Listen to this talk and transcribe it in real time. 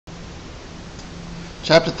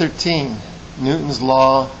Chapter 13, Newton's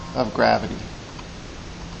Law of Gravity.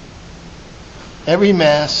 Every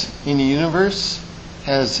mass in the universe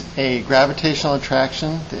has a gravitational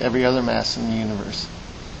attraction to every other mass in the universe.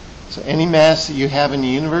 So any mass that you have in the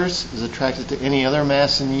universe is attracted to any other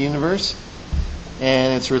mass in the universe,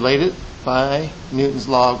 and it's related by Newton's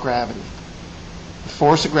Law of Gravity. The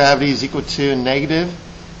force of gravity is equal to negative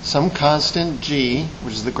some constant g,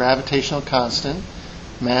 which is the gravitational constant,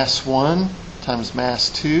 mass 1 times mass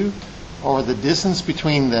 2, over the distance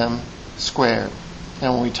between them squared.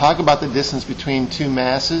 And when we talk about the distance between two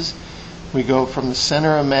masses, we go from the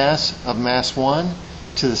center of mass 1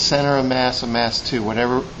 to the center of mass 2,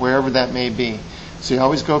 wherever that may be. So you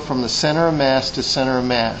always go from the center of mass to center of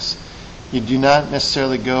mass. You do not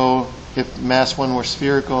necessarily go, if mass 1 were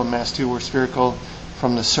spherical and mass 2 were spherical,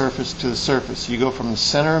 from the surface to the surface. You go from the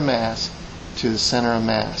center of mass to the center of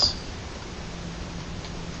mass.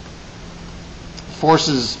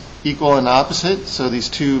 Forces equal and opposite, so these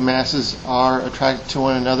two masses are attracted to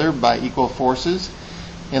one another by equal forces.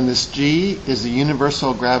 And this g is the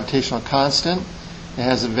universal gravitational constant. It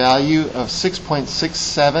has a value of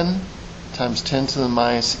 6.67 times 10 to the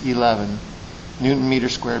minus 11 Newton meter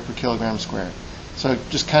squared per kilogram squared. So it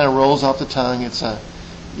just kind of rolls off the tongue. It's a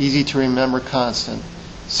easy to remember constant.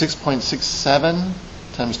 6.67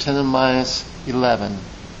 times 10 to the minus 11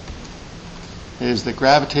 is the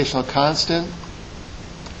gravitational constant.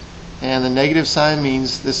 And the negative sign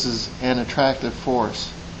means this is an attractive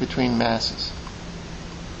force between masses.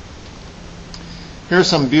 Here are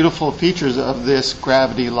some beautiful features of this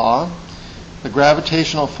gravity law. The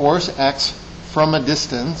gravitational force acts from a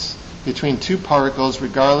distance between two particles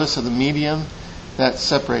regardless of the medium that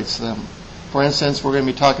separates them. For instance, we're going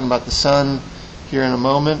to be talking about the sun here in a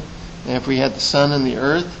moment. And if we had the sun and the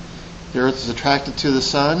earth is attracted to the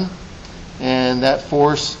sun, and that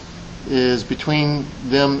force is between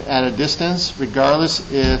them at a distance,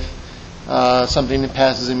 regardless if something that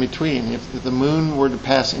passes in between. If the moon were to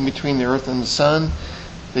pass in between the earth and the sun,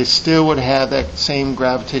 they still would have that same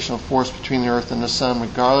gravitational force between the earth and the sun,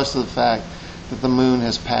 regardless of the fact that the moon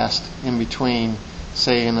has passed in between,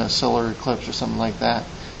 say in a solar eclipse or something like that.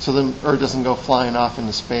 So the earth doesn't go flying off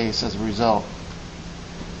into space as a result.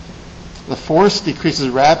 The force decreases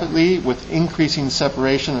rapidly with increasing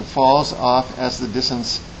separation and falls off as the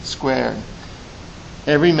distance squared.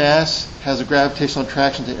 Every mass has a gravitational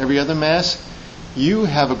attraction to every other mass. You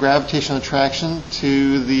have a gravitational attraction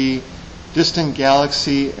to the distant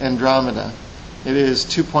galaxy Andromeda. It is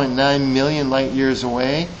 2.9 million light years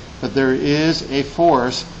away, but there is a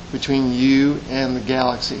force between you and the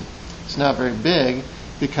galaxy. It's not very big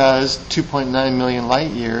because 2.9 million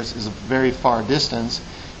light years is a very far distance.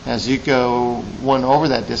 As you go 1 over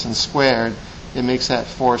that distance squared, it makes that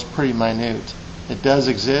force pretty minute. It does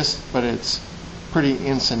exist, but it's pretty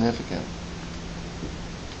insignificant.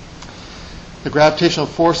 The gravitational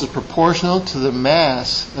force is proportional to the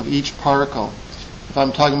mass of each particle. If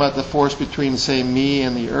I'm talking about the force between, say, me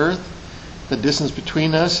and the Earth, the distance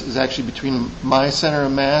between us is actually between my center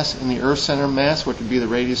of mass and the Earth's center of mass, which would be the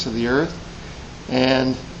radius of the Earth.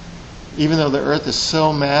 And even though the Earth is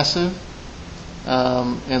so massive,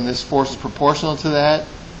 and this force is proportional to that,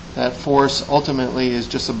 that force ultimately is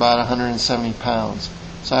just about 170 pounds.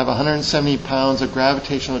 So I have 170 pounds of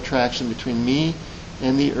gravitational attraction between me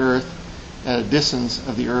and the Earth at a distance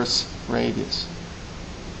of the Earth's radius.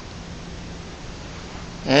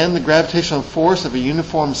 And the gravitational force of a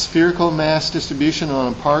uniform spherical mass distribution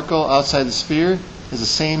on a particle outside the sphere is the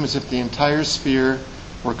same as if the entire sphere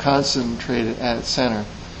were concentrated at its center.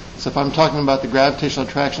 So if I'm talking about the gravitational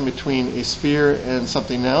attraction between a sphere and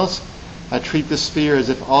something else, I treat the sphere as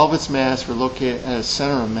if all of its mass were located at its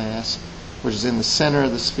center of mass, which is in the center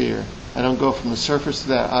of the sphere. I don't go from the surface of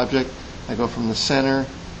that object. I go from the center,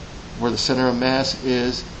 where the center of mass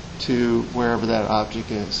is, to wherever that object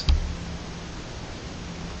is.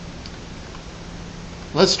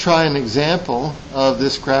 Let's try an example of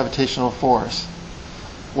this gravitational force.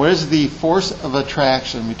 What is the force of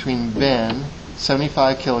attraction between Ben,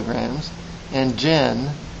 75 kilograms, and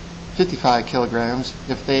Jen, 55 kilograms,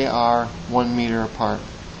 if they are 1 meter apart?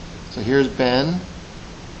 So here's Ben,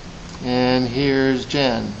 and here's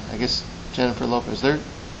Jen. I guess Jennifer Lopez. They're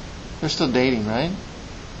still dating, right?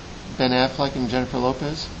 Ben Affleck and Jennifer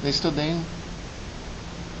Lopez. Are they still dating?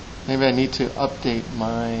 Maybe I need to update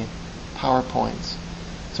my PowerPoints.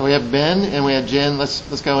 So we have Ben and we have Jen.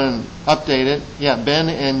 Let's go and update it. Yeah, Ben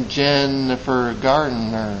and Jennifer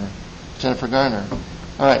Garner.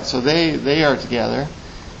 All right, so they are together.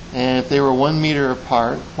 And if they were 1 meter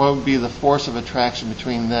apart, what would be the force of attraction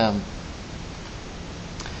between them?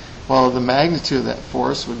 Well, the magnitude of that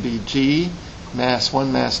force would be G mass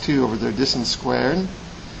 1, mass 2 over their distance squared.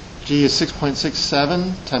 G is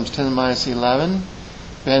 6.67 times 10 to the minus 11.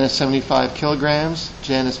 Ben is 75 kilograms.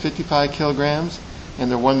 Jen is 55 kilograms. And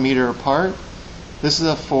they're 1 meter apart. This is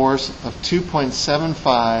a force of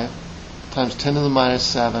 2.75 times 10 to the minus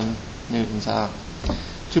 7 newtons.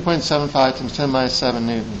 2.75 times 10 to the minus 7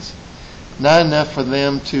 newtons. Not enough for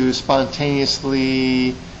them to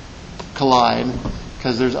spontaneously collide,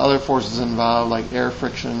 because there's other forces involved, like air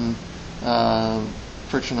friction,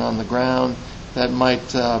 friction on the ground, that might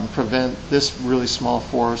prevent this really small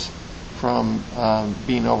force from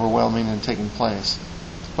being overwhelming and taking place.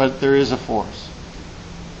 But there is a force.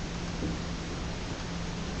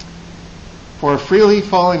 For a freely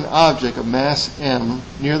falling object of mass m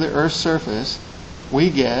near the Earth's surface,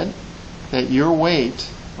 we get that your weight,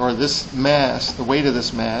 or this mass, the weight of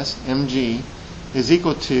this mass, mg, is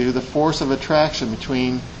equal to the force of attraction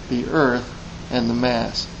between the Earth and the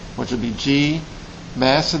mass, which would be g,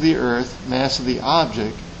 mass of the Earth, mass of the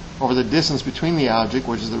object, over the distance between the object,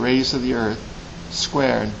 which is the radius of the Earth,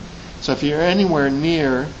 squared. So if you're anywhere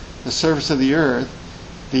near the surface of the Earth,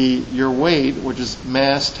 your weight, which is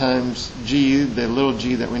mass times g, the little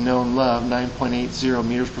g that we know and love, 9.80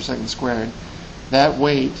 meters per second squared, that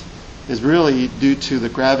weight is really due to the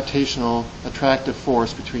gravitational attractive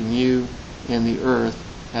force between you and the Earth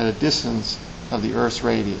at a distance of the Earth's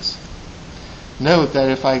radius. Note that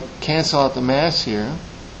if I cancel out the mass here,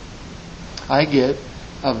 I get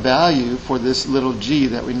a value for this little g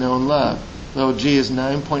that we know and love. Little g is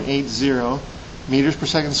 9.80 meters per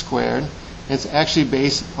second squared. It's actually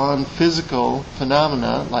based on physical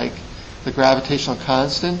phenomena like the gravitational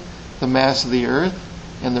constant, the mass of the Earth,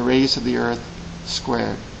 and the radius of the Earth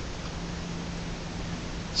squared.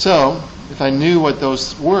 So, if I knew what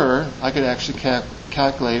those were, I could actually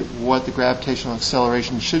calculate what the gravitational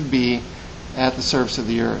acceleration should be at the surface of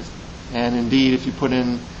the Earth. And indeed, if you put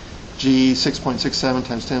in g 6.67 times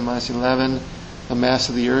 10 to the minus 11, the mass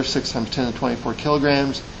of the Earth 6 times 10 to the 24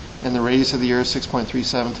 kilograms, and the radius of the Earth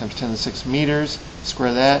 6.37 times 10 to the 6 meters,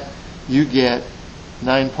 square that, you get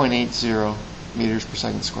 9.80 meters per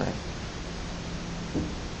second squared.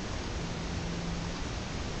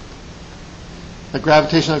 The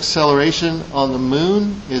gravitational acceleration on the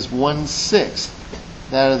moon is 1/6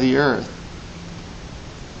 that of the Earth.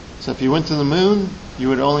 So if you went to the moon, you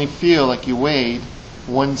would only feel like you weighed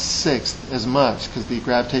 1/6 as much, because the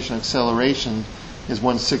gravitational acceleration is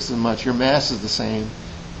 1/6 as much. Your mass is the same,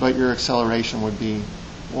 but your acceleration would be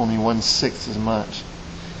only 1/6 as much.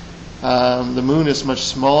 The moon is much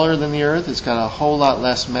smaller than the Earth. It's got a whole lot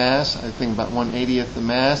less mass, I think about 1/80th the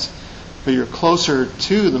mass, but you're closer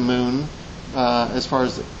to the moon as far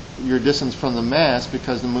as your distance from the mass,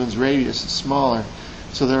 because the moon's radius is smaller.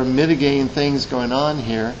 So there are mitigating things going on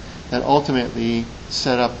here that ultimately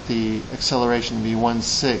set up the acceleration to be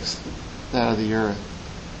 1/6 that of the Earth.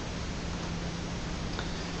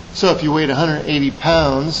 So if you weighed 180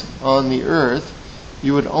 pounds on the Earth,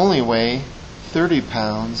 you would only weigh 30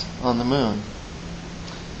 pounds on the moon.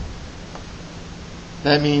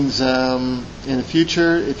 That means in the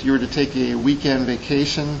future, if you were to take a weekend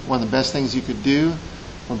vacation, one of the best things you could do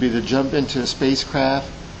would be to jump into a spacecraft,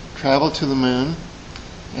 travel to the moon,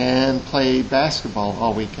 and play basketball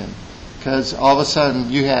all weekend. Because all of a sudden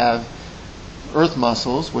you have Earth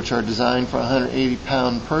muscles, which are designed for a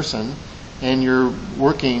 180-pound person, and you're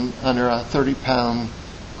working under a 30-pound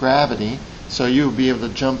gravity, so you'll be able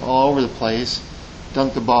to jump all over the place,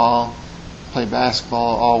 dunk the ball, play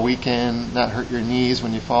basketball all weekend, not hurt your knees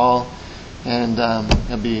when you fall, and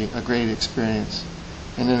it'll be a great experience.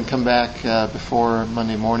 And then come back before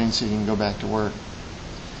Monday morning so you can go back to work.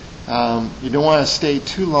 You don't want to stay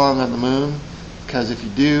too long on the moon, because if you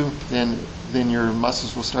do, then your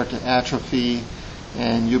muscles will start to atrophy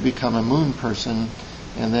and you'll become a moon person,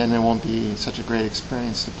 and then it won't be such a great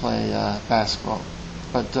experience to play basketball.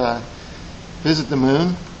 But visit the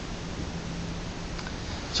moon.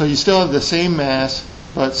 So you still have the same mass,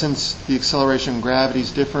 but since the acceleration of gravity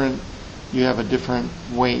is different, you have a different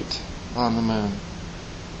weight on the moon.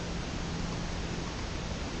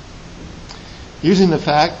 Using the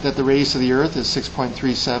fact that the radius of the Earth is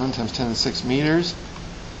 6.37 times 10 to the 6 meters,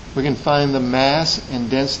 we can find the mass and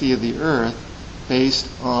density of the Earth based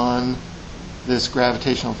on this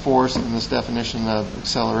gravitational force and this definition of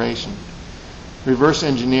acceleration. Reverse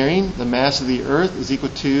engineering, the mass of the Earth is equal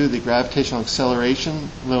to the gravitational acceleration,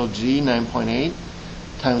 little g, 9.8,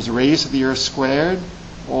 times the radius of the Earth squared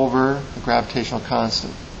over the gravitational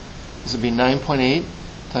constant. This would be 9.8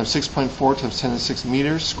 times 6.4 times 10 to the 6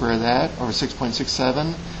 meters, square that, over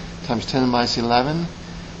 6.67 times 10 to the minus 11,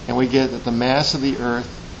 and we get that the mass of the Earth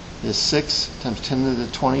is 6 times 10 to the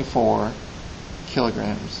 24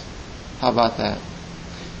 kilograms. How about that?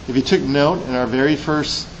 If you took note in our very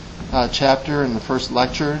first chapter in the first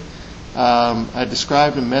lecture, I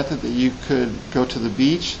described a method that you could go to the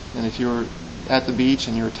beach, and if you were at the beach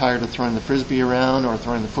and you were tired of throwing the frisbee around or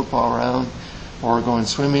throwing the football around or going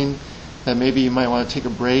swimming, that maybe you might want to take a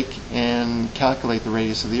break and calculate the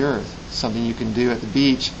radius of the Earth. Something you can do at the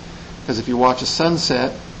beach, because if you watch a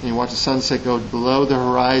sunset and you watch a sunset go below the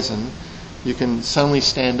horizon, you can suddenly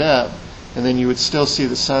stand up and then you would still see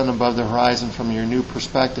the sun above the horizon from your new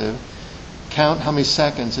perspective. Count how many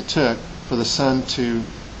seconds it took for the sun to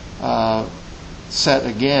set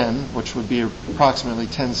again, which would be approximately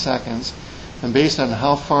 10 seconds. And based on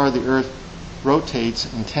how far the Earth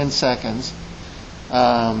rotates in 10 seconds,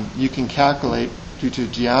 you can calculate, due to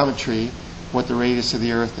geometry, what the radius of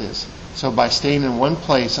the Earth is. So by staying in one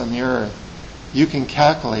place on the Earth, you can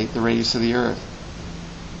calculate the radius of the Earth.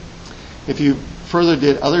 If you further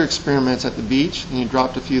did other experiments at the beach and you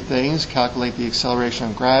dropped a few things, calculate the acceleration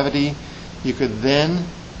of gravity, you could then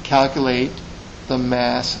calculate the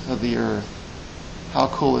mass of the Earth. How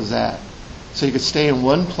cool is that? So you could stay in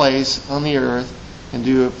one place on the Earth and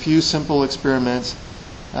do a few simple experiments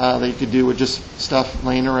that you could do with just stuff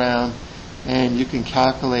laying around, and you can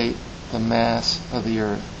calculate the mass of the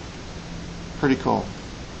Earth. Pretty cool.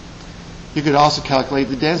 You could also calculate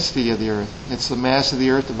the density of the Earth. It's the mass of the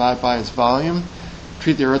Earth divided by its volume.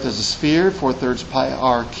 Treat the Earth as a sphere, 4/3 pi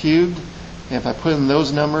r cubed. And if I put in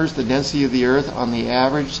those numbers, the density of the Earth on the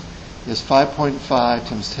average is 5.5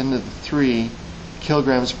 times 10 to the 3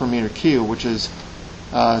 kilograms per meter cube, which is,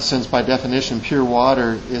 since by definition pure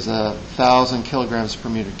water is 1,000 kilograms per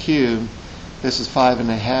meter cube, this is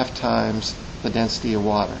 5.5 times the density of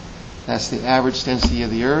water. That's the average density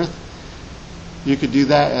of the Earth. You could do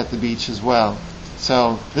that at the beach as well.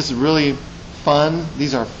 So this is really fun.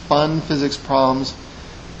 These are fun physics problems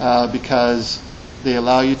because they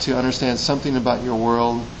allow you to understand something about your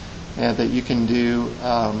world and that you can do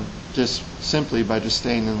just simply by just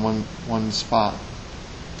staying in one spot.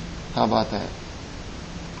 How about that?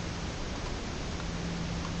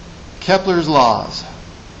 Kepler's laws.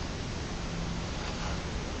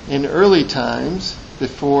 In early times,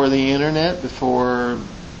 before the internet, before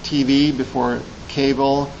TV, before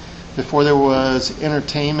cable, before there was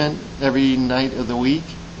entertainment every night of the week,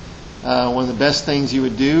 one of the best things you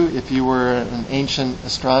would do if you were an ancient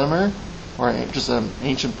astronomer or just an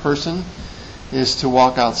ancient person is to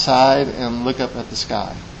walk outside and look up at the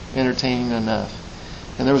sky. Entertaining enough.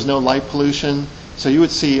 And there was no light pollution, so you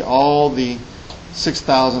would see all the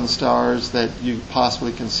 6,000 stars that you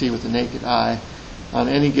possibly can see with the naked eye on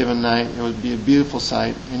any given night. It would be a beautiful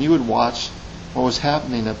sight, and you would watch what was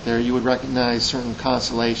happening up there. You would recognize certain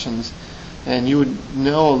constellations, and you would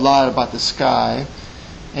know a lot about the sky,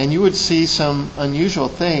 and you would see some unusual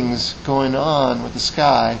things going on with the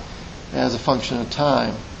sky as a function of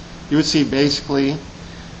time. You would see basically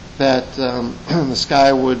that the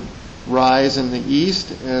sky would rise in the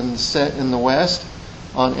east and set in the west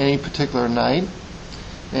on any particular night,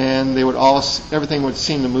 and everything would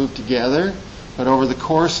seem to move together. But over the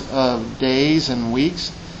course of days and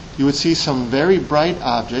weeks, you would see some very bright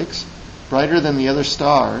objects, brighter than the other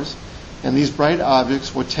stars, and these bright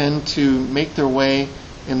objects would tend to make their way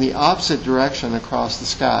in the opposite direction across the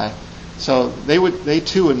sky. So they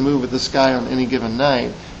too would move with the sky on any given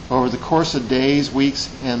night. Over the course of days, weeks,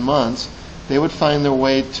 and months, they would find their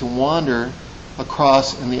way to wander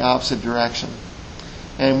across in the opposite direction.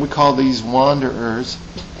 And we call these wanderers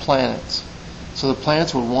planets. So the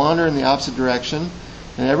planets would wander in the opposite direction,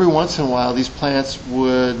 and every once in a while these planets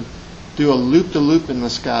would do a loop-de-loop in the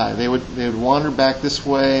sky. They would wander back this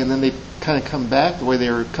way, and then they'd kind of come back the way they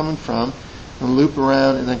were coming from, and loop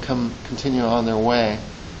around, and then continue on their way.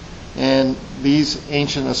 And these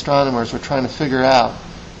ancient astronomers were trying to figure out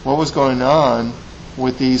what was going on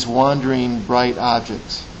with these wandering bright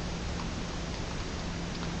objects.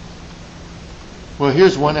 Well,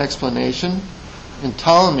 here's one explanation. And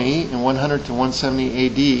Ptolemy, in 100 to 170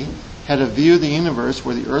 AD, had a view of the universe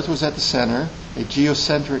where the Earth was at the center, a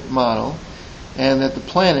geocentric model, and that the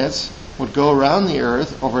planets would go around the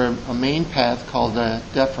Earth over a main path called a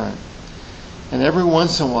deferent. And every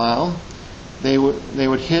once in a while, they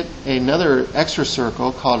would hit another extra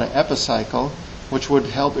circle called an epicycle, which would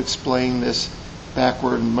help explain this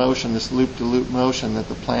backward motion, this loop-to-loop motion that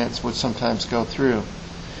the planets would sometimes go through.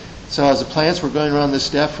 So as the planets were going around this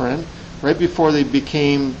deferent, right before they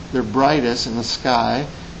became their brightest in the sky,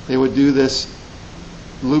 they would do this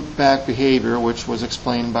loop-back behavior, which was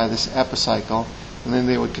explained by this epicycle, and then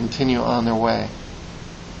they would continue on their way.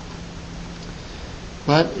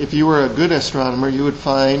 But if you were a good astronomer, you would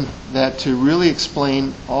find that to really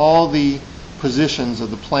explain all the positions of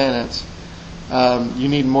the planets, you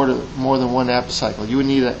need more than one epicycle. You would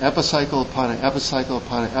need an epicycle upon an epicycle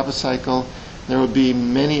upon an epicycle. There would be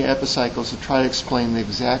many epicycles to try to explain the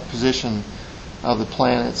exact position of the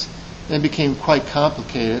planets. It became quite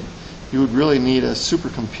complicated. You would really need a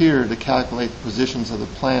supercomputer to calculate the positions of the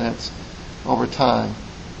planets over time.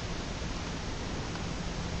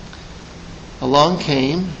 Along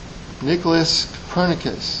came Nicholas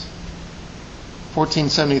Copernicus,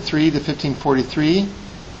 1473 to 1543.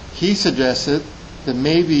 He suggested that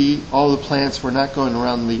maybe all the planets were not going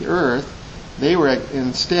around the Earth, they were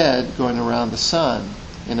instead going around the sun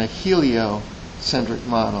in a heliocentric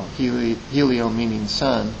model, helio meaning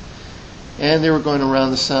sun, and they were going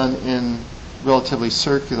around the sun in relatively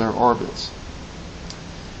circular orbits.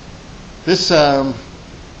 This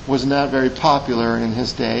was not very popular in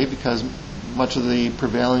his day because much of the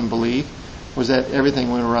prevailing belief was that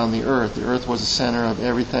everything went around the Earth. The Earth was the center of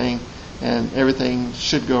everything, and everything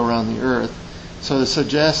should go around the Earth. So to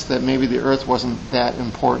suggest that maybe the Earth wasn't that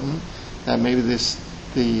important, that maybe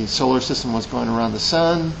the solar system was going around the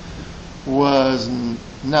sun, was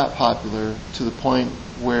not popular to the point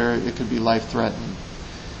where it could be life-threatening.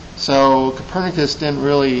 So Copernicus didn't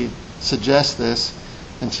really suggest this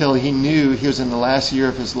until he knew he was in the last year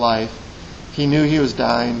of his life. He knew he was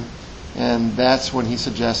dying, and that's when he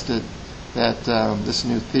suggested that this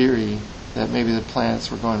new theory that maybe the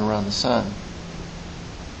planets were going around the sun.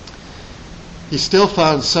 He still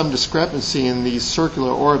found some discrepancy in these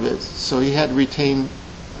circular orbits, so he had to retain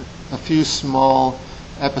a few small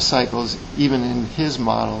epicycles even in his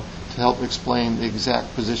model to help explain the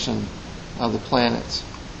exact position of the planets.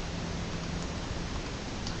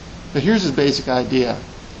 But here's his basic idea.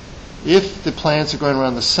 If the planets are going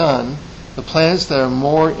around the sun, the planets that are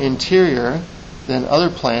more interior than other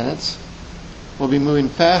planets will be moving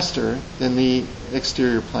faster than the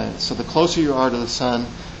exterior planets. So the closer you are to the sun,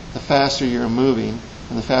 the faster you're moving,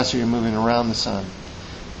 and the faster you're moving around the sun.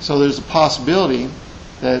 So there's a possibility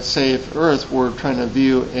that, say, if Earth were trying to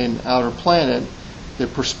view an outer planet, the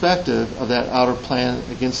perspective of that outer planet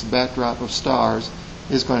against the backdrop of stars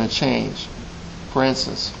is going to change. For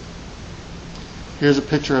instance, here's a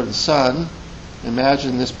picture of the sun.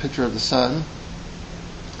 Imagine this picture of the sun.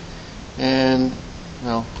 And,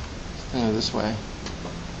 well, think of it this way.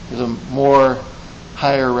 There's a more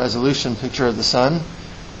higher resolution picture of the sun.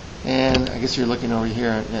 And I guess you're looking over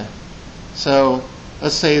here. Yeah. So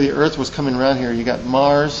let's say the Earth was coming around here. You got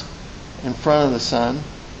Mars in front of the sun,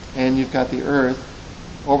 and you've got the Earth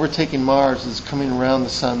overtaking Mars is coming around the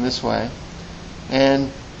sun this way.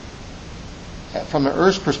 And from the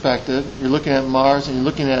Earth's perspective, you're looking at Mars and you're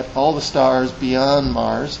looking at all the stars beyond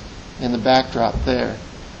Mars in the backdrop there.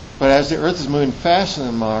 But as the Earth is moving faster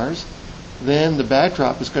than Mars, then the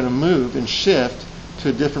backdrop is going to move and shift to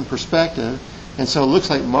a different perspective. And so it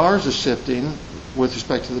looks like Mars is shifting with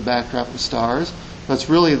respect to the backdrop of stars, but it's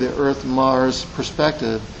really the Earth-Mars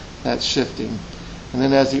perspective that's shifting. And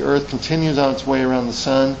then as the Earth continues on its way around the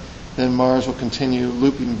sun, then Mars will continue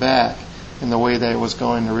looping back in the way that it was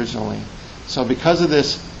going originally. So because of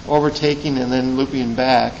this overtaking and then looping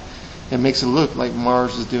back, it makes it look like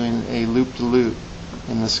Mars is doing a loop-to-loop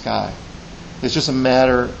in the sky. It's just a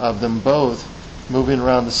matter of them both moving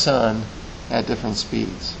around the sun at different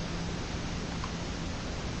speeds.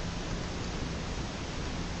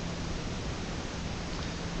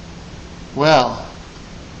 Well,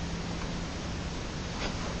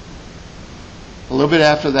 a little bit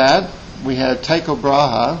after that, we had Tycho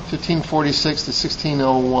Brahe, 1546 to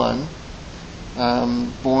 1601,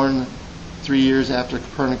 born 3 years after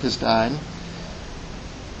Copernicus died,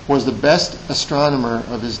 was the best astronomer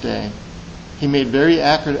of his day. He made very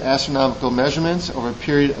accurate astronomical measurements over a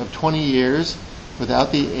period of 20 years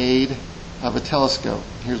without the aid of a telescope.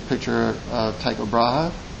 Here's a picture of Tycho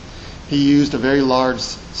Brahe. He used a very large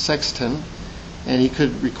sextant, and he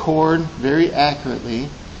could record very accurately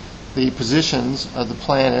the positions of the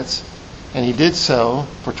planets, and he did so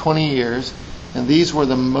for 20 years, and these were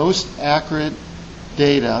the most accurate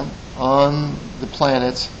data on the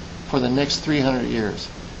planets for the next 300 years.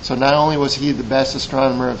 So not only was he the best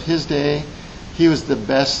astronomer of his day, he was the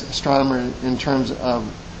best astronomer in terms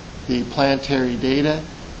of the planetary data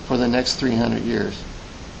for the next 300 years.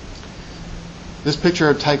 This picture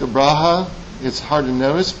of Tycho Brahe, it's hard to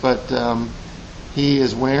notice, but he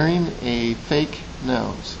is wearing a fake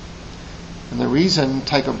nose. And the reason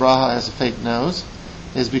Tycho Brahe has a fake nose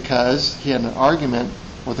is because he had an argument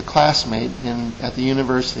with a classmate at the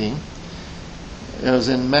university. It was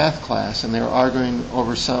in math class, and they were arguing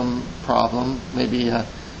over some problem. Maybe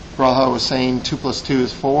Brahe was saying 2 plus 2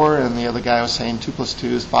 is 4, and the other guy was saying 2 plus 2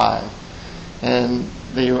 is 5. And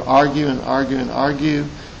they would argue and argue and argue,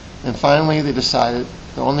 and finally they decided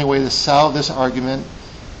the only way to solve this argument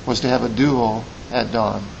was to have a duel at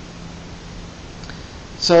dawn.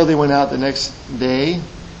 So they went out the next day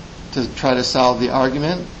to try to solve the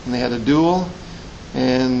argument, and they had a duel,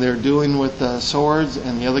 and they're dueling with swords,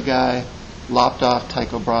 and the other guy lopped off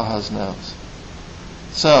Tycho Brahe's nose.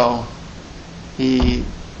 So he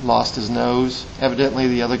lost his nose. Evidently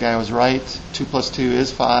the other guy was right. 2 + 2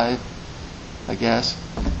 is 5, I guess.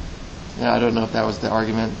 I don't know if that was the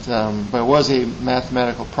argument, but it was a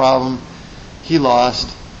mathematical problem. He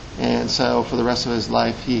lost, and so for the rest of his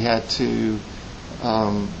life he had to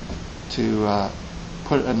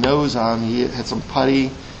put a nose on. He had some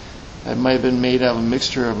putty. It might have been made out of a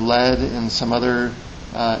mixture of lead and some other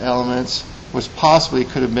elements, which possibly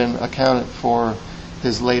could have been accounted for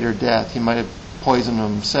his later death. He might have poisoned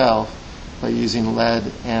himself by using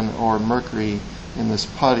lead and or mercury in this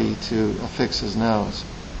putty to affix his nose.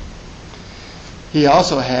 He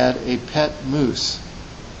also had a pet moose.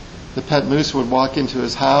 The pet moose would walk into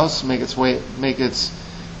his house, make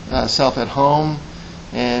itself at home,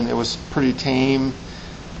 and it was pretty tame.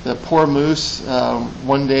 The poor moose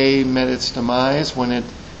one day met its demise when it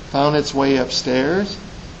found its way upstairs.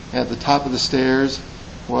 At the top of the stairs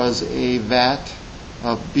was a vat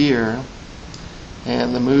of beer,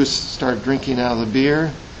 and the moose started drinking out of the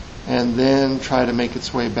beer and then tried to make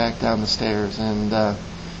its way back down the stairs, and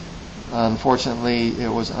unfortunately it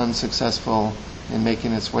was unsuccessful in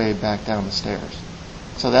making its way back down the stairs.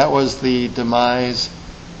 So that was the demise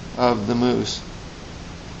of the moose.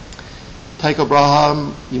 Tycho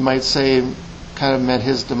Brahe, you might say, kind of met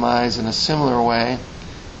his demise in a similar way.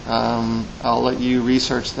 I'll let you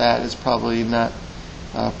research that. It's probably not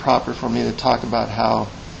proper for me to talk about how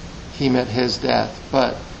he met his death.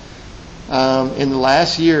 But in the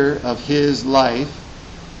last year of his life,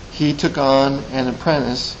 he took on an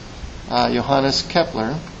apprentice, Johannes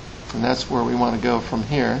Kepler, and that's where we want to go from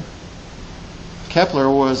here. Kepler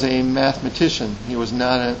was a mathematician. He was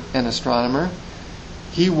not an astronomer.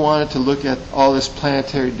 He wanted to look at all this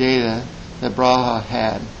planetary data that Brahe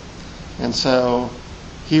had. And so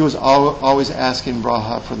he was always asking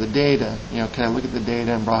Brahe for the data. Can I look at the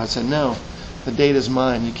data? And Brahe said, no, the data's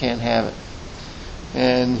mine. You can't have it.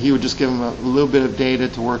 And he would just give him a little bit of data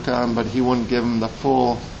to work on, but he wouldn't give him the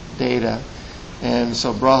full data. And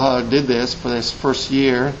so Brahe did this for this first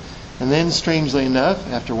year. And then, strangely enough,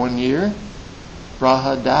 after 1 year,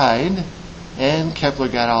 Brahe died, and Kepler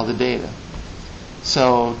got all the data.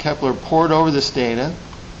 So Kepler pored over this data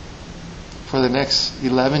for the next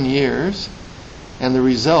 11 years, and the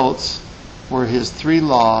results were his 3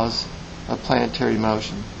 laws of planetary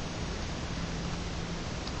motion.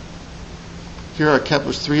 Here are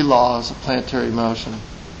Kepler's 3 laws of planetary motion.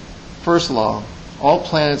 First law, all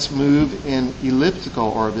planets move in elliptical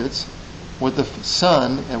orbits with the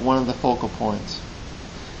sun at one of the focal points.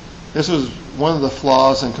 This was one of the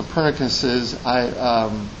flaws in Copernicus's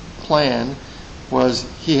plan. Was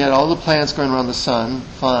he had all the planets going around the sun,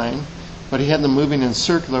 fine, but he had them moving in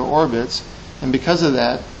circular orbits, and because of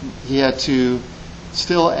that, he had to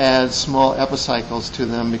still add small epicycles to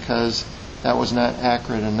them because that was not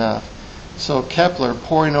accurate enough. So Kepler,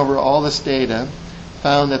 poring over all this data,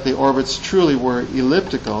 found that the orbits truly were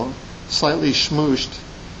elliptical, slightly smooshed,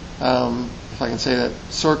 if I can say that,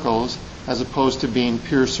 circles, as opposed to being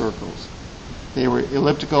pure circles. They were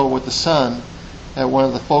elliptical with the sun at one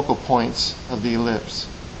of the focal points of the ellipse.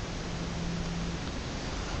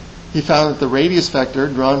 He found that the radius vector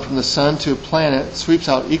drawn from the sun to a planet sweeps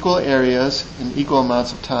out equal areas in equal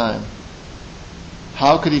amounts of time.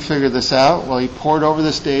 How could he figure this out? Well, he pored over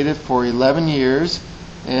this data for 11 years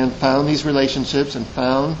and found these relationships and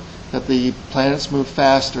found that the planets move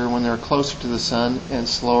faster when they're closer to the sun and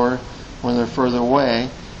slower when they're further away.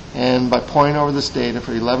 And by poring over this data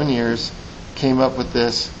for 11 years, came up with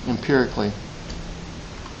this empirically.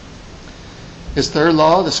 His third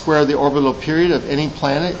law, the square of the orbital period of any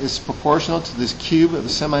planet is proportional to this cube of the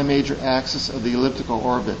semi-major axis of the elliptical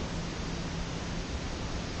orbit.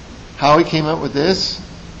 How he came up with this?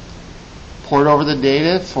 Pored over the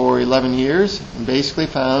data for 11 years and basically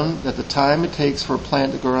found that the time it takes for a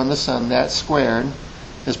planet to go around the sun, that squared,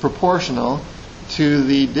 is proportional to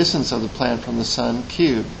the distance of the planet from the sun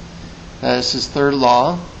cubed. That is his third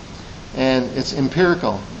law, and it's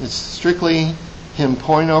empirical. It's strictly him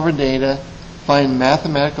poring over data, find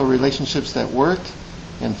mathematical relationships that worked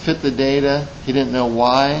and fit the data. He didn't know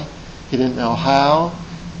why. He didn't know how.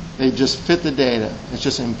 They just fit the data. It's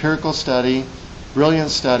just empirical study,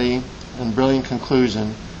 brilliant study, and brilliant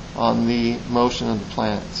conclusion on the motion of the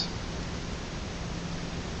planets.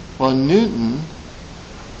 Well, Newton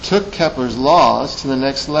took Kepler's laws to the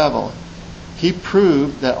next level. He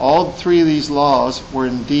proved that all three of these laws were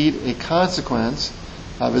indeed a consequence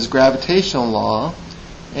of his gravitational law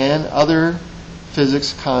and other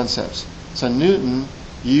physics concepts. So Newton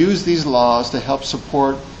used these laws to help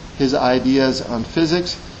support his ideas on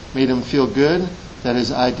physics, made him feel good that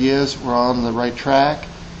his ideas were on the right track,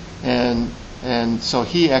 and so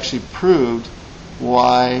he actually proved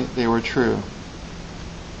why they were true.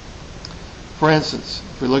 For instance,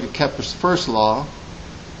 if we look at Kepler's first law,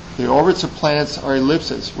 the orbits of planets are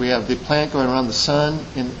ellipses. We have the planet going around the sun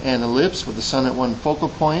in an ellipse with the sun at one focal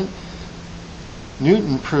point.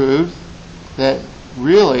 Newton proved that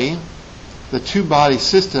really the two-body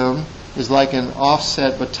system is like an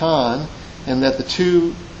offset baton, and that the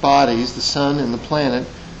two bodies, the sun and the planet,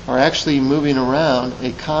 are actually moving around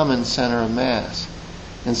a common center of mass.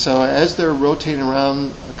 And so as they're rotating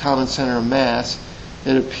around a common center of mass,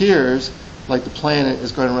 it appears like the planet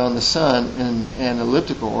is going around the sun in an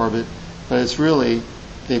elliptical orbit, but it's really,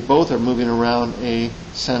 they both are moving around a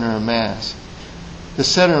center of mass. The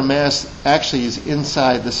center of mass actually is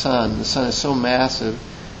inside the sun. The sun is so massive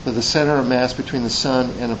that the center of mass between the sun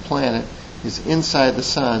and a planet is inside the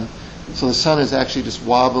sun. So the sun is actually just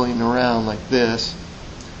wobbling around like this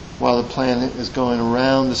while the planet is going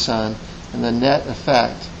around the sun, and the net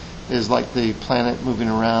effect is like the planet moving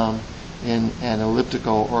around in an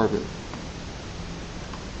elliptical orbit.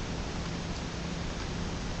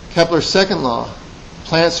 Kepler's second law: the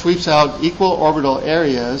planet sweeps out equal orbital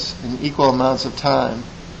areas in equal amounts of time.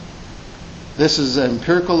 This is an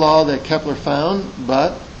empirical law that Kepler found,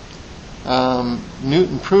 but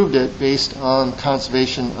Newton proved it based on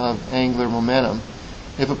conservation of angular momentum.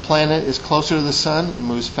 If a planet is closer to the sun, it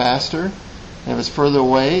moves faster, and if it's further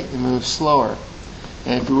away, it moves slower.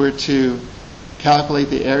 And if we were to calculate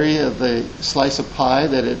the area of the slice of pie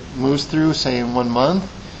that it moves through, say in 1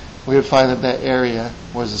 month, we would find that that area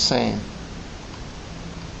was the same.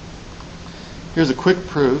 Here's a quick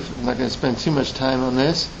proof. I'm not going to spend too much time on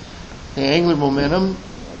this. The angular momentum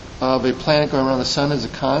of a planet going around the sun is a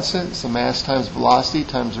constant. It's the mass times velocity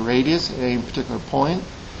times the radius at any particular point.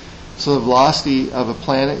 So the velocity of a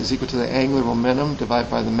planet is equal to the angular momentum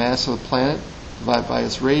divided by the mass of the planet divided by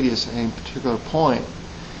its radius at any particular point.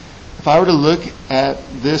 If I were to look at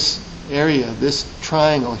this area, this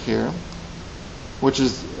triangle here, which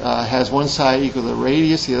is has one side equal to the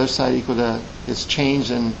radius, the other side equal to its change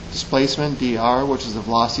in displacement, dr, which is the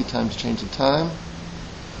velocity times change in time,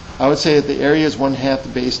 I would say that the area is 1/2 the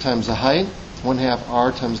base times the height, 1/2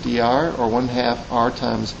 r times dr, or 1/2 r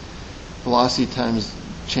times velocity times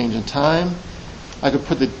change in time. I could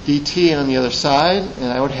put the dt on the other side,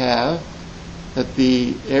 and I would have that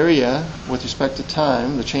the area with respect to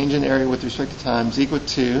time, the change in area with respect to time, is equal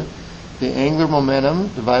to the angular momentum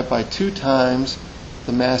divided by 2 times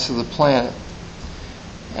the mass of the planet.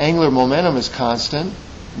 Angular momentum is constant,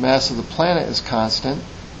 the mass of the planet is constant,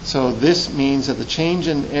 so this means that the change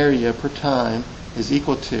in area per time is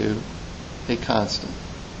equal to a constant.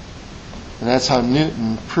 And that's how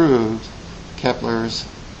Newton proved Kepler's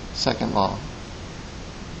second law.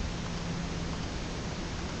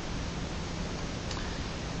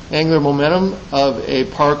 Angular momentum of a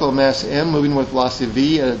particle of mass m moving with velocity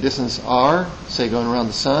v at a distance r, say going around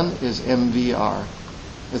the sun, is mvr.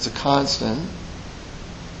 It's a constant.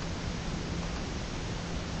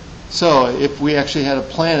 So if we actually had a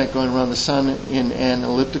planet going around the sun in an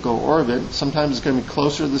elliptical orbit, sometimes it's going to be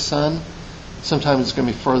closer to the sun, sometimes it's going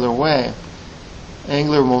to be further away.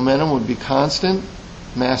 Angular momentum would be constant,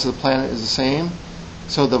 mass of the planet is the same,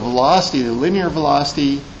 so the velocity, the linear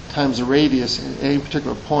velocity times the radius at any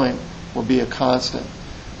particular point will be a constant.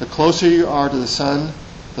 The closer you are to the sun,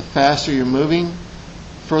 the faster you're moving.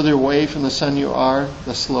 Further away from the sun you are,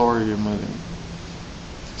 the slower you're moving.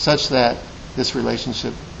 Such that this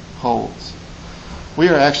relationship holds. We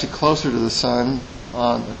are actually closer to the sun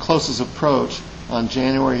on the closest approach on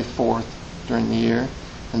January 4th during the year,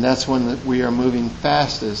 and that's when we are moving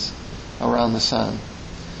fastest around the sun.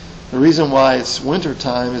 The reason why it's winter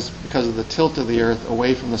time is because of the tilt of the Earth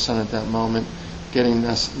away from the sun at that moment, getting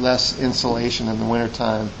less insolation in the winter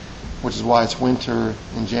time, which is why it's winter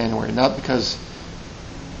in January. Not because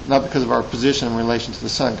of our position in relation to the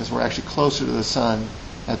sun, because we're actually closer to the sun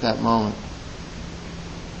at that moment.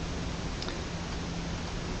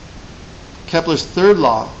 Kepler's third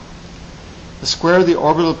law: the square of the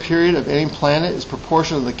orbital period of any planet is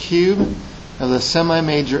proportional to the cube of the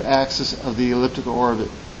semi-major axis of the elliptical orbit.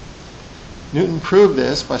 Newton proved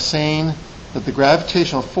this by saying that the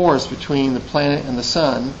gravitational force between the planet and the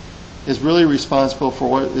sun is really responsible for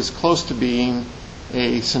what is close to being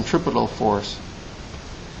a centripetal force.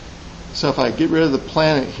 So if I get rid of the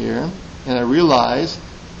planet here, and I realize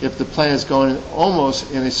if the planet is going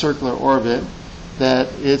almost in a circular orbit, that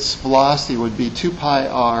its velocity would be 2 pi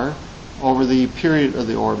r over the period of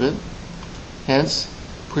the orbit. Hence,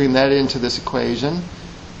 putting that into this equation.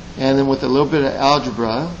 And then with a little bit of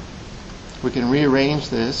algebra, we can rearrange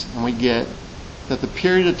this, and we get that the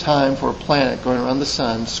period of time for a planet going around the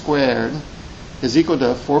sun squared is equal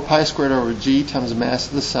to 4 pi squared over g times the mass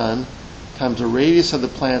of the sun times the radius of the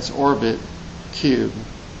planet's orbit cubed.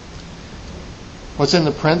 What's in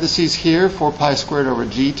the parentheses here, 4 pi squared over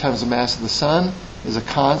g times the mass of the sun, is a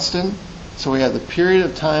constant. So we have the period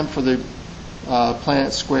of time for the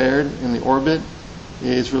planet squared in the orbit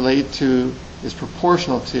is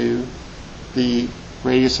proportional to the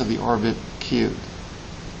radius of the orbit cubed.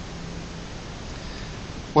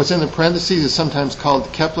 What's in the parentheses is sometimes called the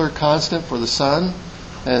Kepler constant for the sun.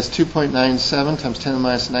 That is 2.97 times 10 to the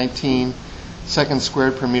minus 19 seconds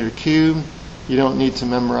squared per meter cubed. You don't need to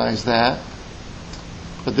memorize that.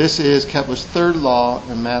 But this is Kepler's third law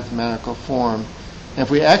in mathematical form. And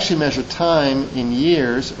if we actually measure time in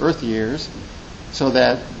years, Earth years, so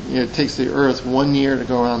that it takes the Earth 1 year to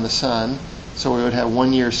go around the sun, so we would have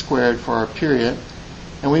 1 year squared for our period,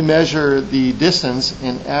 and we measure the distance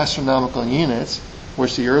in astronomical units,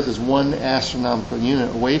 which the Earth is 1 astronomical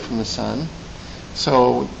unit away from the sun,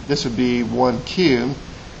 so this would be 1 cubed,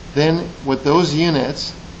 then with those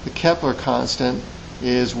units, the Kepler constant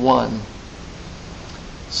is 1.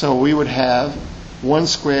 So we would have 1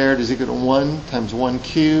 squared is equal to 1 times 1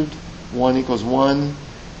 cubed, 1 equals 1.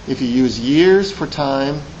 If you use years for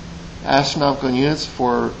time, astronomical units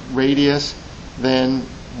for radius, then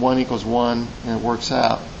 1 equals 1, and it works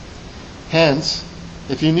out. Hence,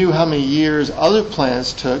 if you knew how many years other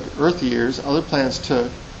planets took, Earth years, other planets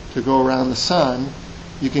took to go around the sun,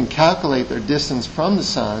 you can calculate their distance from the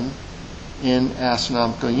sun in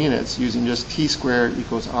astronomical units using just t squared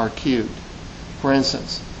equals r cubed. For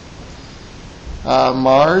instance,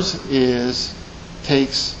 Mars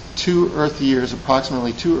takes 2 Earth years,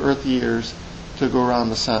 approximately 2 Earth years, to go around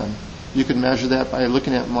the sun. You can measure that by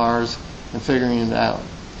looking at Mars and figuring it out.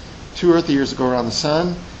 2 Earth years to go around the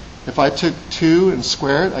sun. If I took 2 and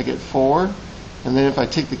square it, I get 4. And then if I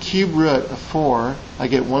take the cube root of 4, I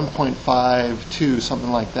get 1.52,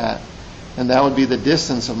 something like that. And that would be the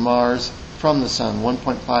distance of Mars from the sun,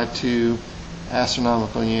 1.52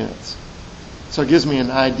 astronomical units. So it gives me an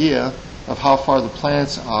idea of how far the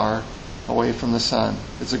planets are away from the sun.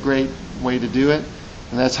 It's a great way to do it,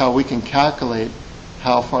 and that's how we can calculate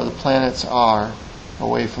how far the planets are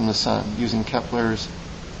away from the sun using Kepler's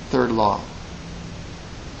third law.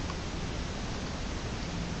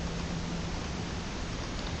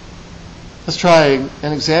 Let's try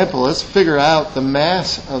an example. Let's figure out the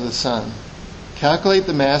mass of the sun. Calculate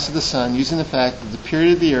the mass of the sun using the fact that the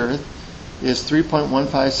period of the Earth is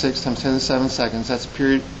 3.156 times 10 to the 7 seconds. That's a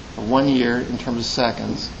period of 1 year in terms of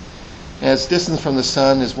seconds. And its distance from the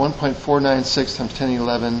sun is 1.496 times 10 to the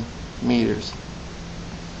 11 meters.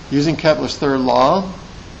 Using Kepler's third law,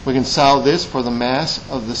 we can solve this for the mass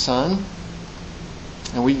of the sun.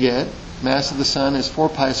 And we get mass of the sun is 4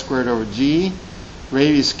 pi squared over g,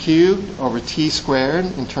 radius cubed over t squared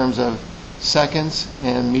in terms of seconds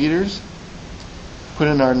and meters. Put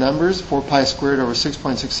in our numbers, 4 pi squared over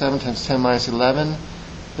 6.67 times 10 minus 11.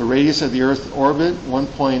 The radius of the Earth's orbit,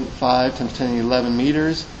 1.5 times 10 to the 11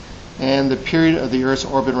 meters. And the period of the Earth's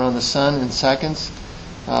orbit around the sun in seconds,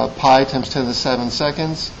 pi times 10 to the 7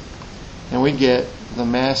 seconds. And we get the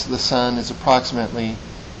mass of the sun is approximately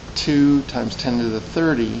 2 times 10 to the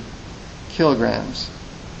 30 kilograms.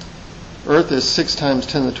 Earth is 6 times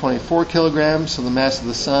 10 to the 24 kilograms, so the mass of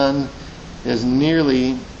the sun is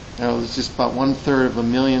nearly, it's just about 1/3 of a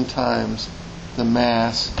million times the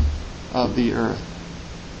mass of the Earth.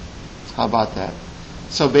 How about that?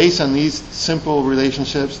 So based on these simple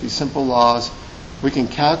relationships, these simple laws, we can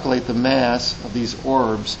calculate the mass of these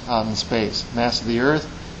orbs out in space. Mass of the Earth,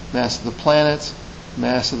 mass of the planets,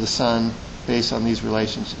 mass of the sun, based on these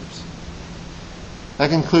relationships.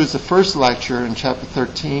 That concludes the first lecture in Chapter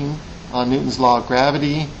 13 on Newton's law of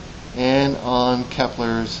gravity and on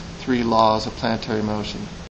Kepler's 3 laws of planetary motion.